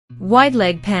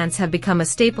Wide-leg pants have become a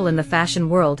staple in the fashion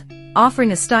world,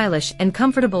 offering a stylish and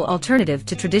comfortable alternative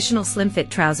to traditional slim-fit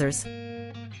trousers.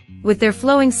 With their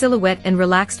flowing silhouette and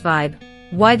relaxed vibe,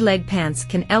 wide-leg pants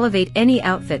can elevate any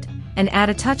outfit and add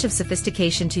a touch of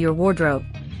sophistication to your wardrobe.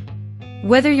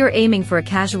 Whether you're aiming for a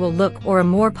casual look or a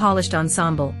more polished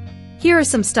ensemble, here are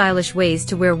some stylish ways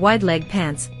to wear wide-leg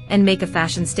pants and make a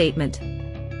fashion statement.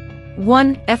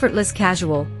 1. Effortless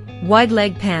casual.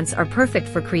 Wide-leg pants are perfect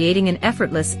for creating an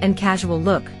effortless and casual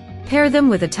look. Pair them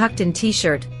with a tucked-in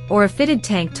t-shirt or a fitted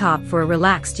tank top for a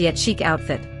relaxed yet chic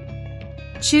outfit.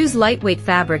 Choose lightweight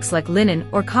fabrics like linen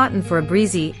or cotton for a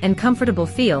breezy and comfortable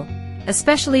feel,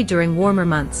 especially during warmer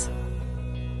months.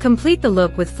 Complete the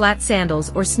look with flat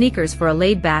sandals or sneakers for a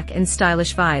laid-back and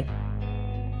stylish vibe.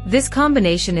 This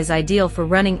combination is ideal for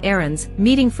running errands,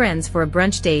 meeting friends for a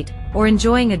brunch date, or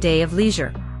enjoying a day of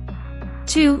leisure.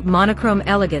 2. Monochrome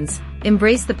elegance.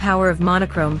 Embrace the power of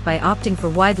monochrome by opting for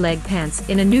wide-leg pants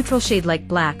in a neutral shade like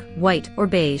black, white, or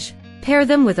beige. Pair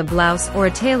them with a blouse or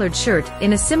a tailored shirt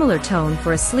in a similar tone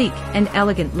for a sleek and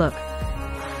elegant look.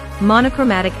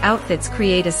 Monochromatic outfits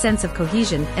create a sense of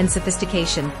cohesion and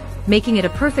sophistication, making it a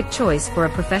perfect choice for a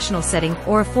professional setting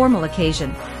or a formal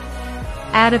occasion.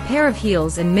 Add a pair of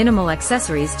heels and minimal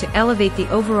accessories to elevate the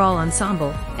overall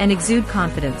ensemble and exude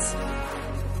confidence.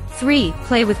 3.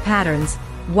 Play with patterns.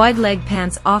 Wide-leg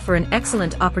pants offer an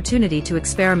excellent opportunity to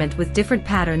experiment with different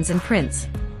patterns and prints.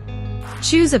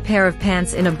 Choose a pair of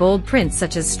pants in a bold print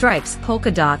such as stripes, polka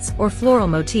dots, or floral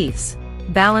motifs.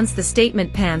 Balance the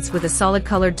statement pants with a solid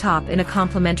colored top in a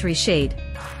complementary shade.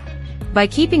 By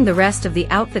keeping the rest of the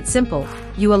outfit simple,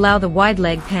 you allow the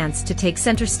wide-leg pants to take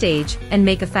center stage and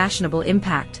make a fashionable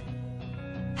impact.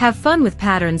 Have fun with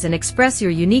patterns and express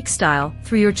your unique style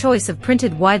through your choice of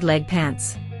printed wide-leg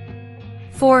pants.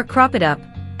 4. Crop it up.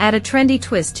 Add a trendy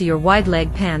twist to your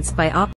wide-leg pants by opting